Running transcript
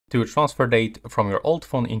To transfer date from your old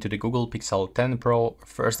phone into the Google Pixel 10 Pro,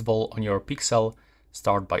 first of all, on your Pixel,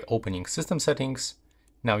 start by opening System Settings.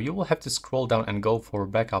 Now you will have to scroll down and go for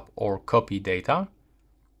Backup or Copy Data.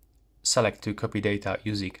 Select to copy data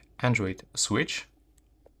using Android switch.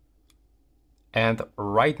 And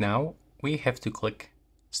right now we have to click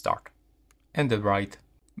Start. And then right,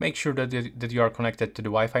 make sure that you are connected to the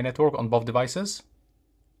Wi-Fi network on both devices.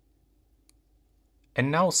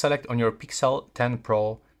 And now select on your Pixel 10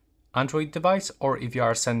 Pro Android device, or if you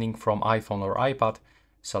are sending from iPhone or iPad,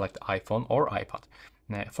 select iPhone or iPad.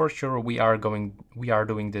 Now, for sure, we are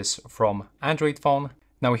doing this from Android phone.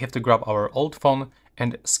 Now we have to grab our old phone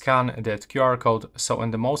and scan that QR code. So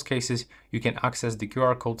in the most cases, you can access the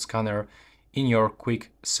QR code scanner in your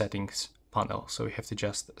quick settings panel. So you have to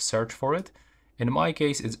just search for it. In my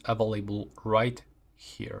case, it's available right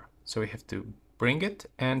here. So we have to bring it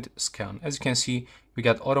and scan. As you can see, we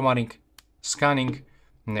got automatic scanning.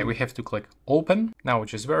 Now we have to click Open. Now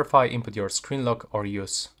just verify, input your screen lock or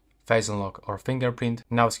use face unlock or fingerprint.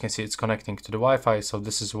 Now as you can see, it's connecting to the Wi-Fi. So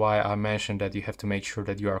this is why I mentioned that you have to make sure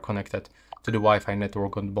that you are connected to the Wi-Fi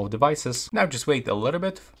network on both devices. Now just wait a little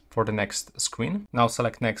bit for the next screen. Now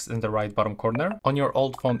select Next in the right bottom corner. On your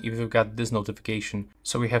old phone, if you've got this notification,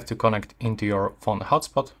 so we have to connect into your phone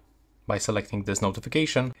hotspot by selecting this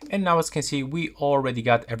notification. And now as you can see, we already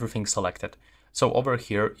got everything selected. So over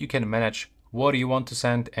here, you can manage what you want to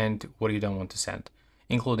send and what you don't want to send,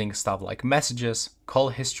 including stuff like messages, call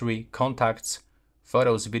history, contacts,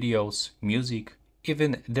 photos, videos, music,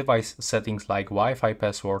 even device settings like Wi-Fi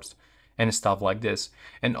passwords and stuff like this.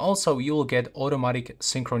 And also you'll get automatic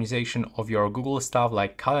synchronization of your Google stuff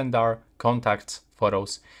like calendar, contacts,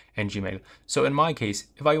 photos, and Gmail. So in my case,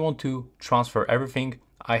 if I want to transfer everything,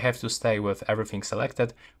 I have to stay with everything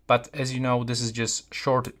selected. But as you know, this is just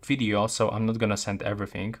short video, so I'm not gonna send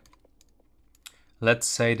everything. Let's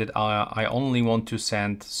say that I only want to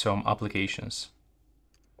send some applications.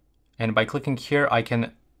 And by clicking here, I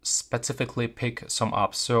can specifically pick some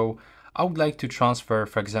apps. So I would like to transfer,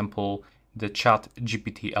 for example, the Chat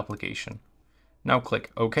GPT application. Now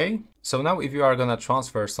click OK. So now if you are gonna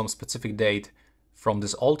transfer some specific date from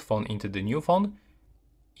this old phone into the new phone,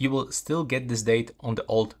 you will still get this date on the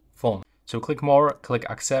old phone. So click More, click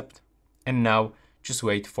Accept, and now just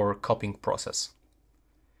wait for copying process.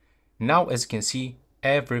 Now, as you can see,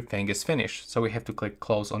 everything is finished. So we have to click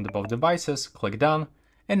Close on the both devices, click Done,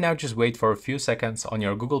 and now just wait for a few seconds on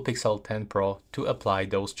your Google Pixel 10 Pro to apply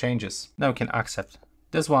those changes. Now you can accept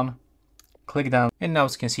this one, click Done, and now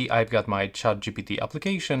as you can see, I've got my ChatGPT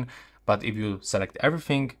application. But if you select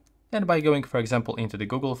everything, and by going, for example, into the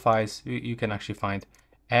Google Files, you can actually find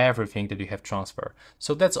everything that you have transferred.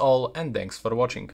 So that's all, and thanks for watching.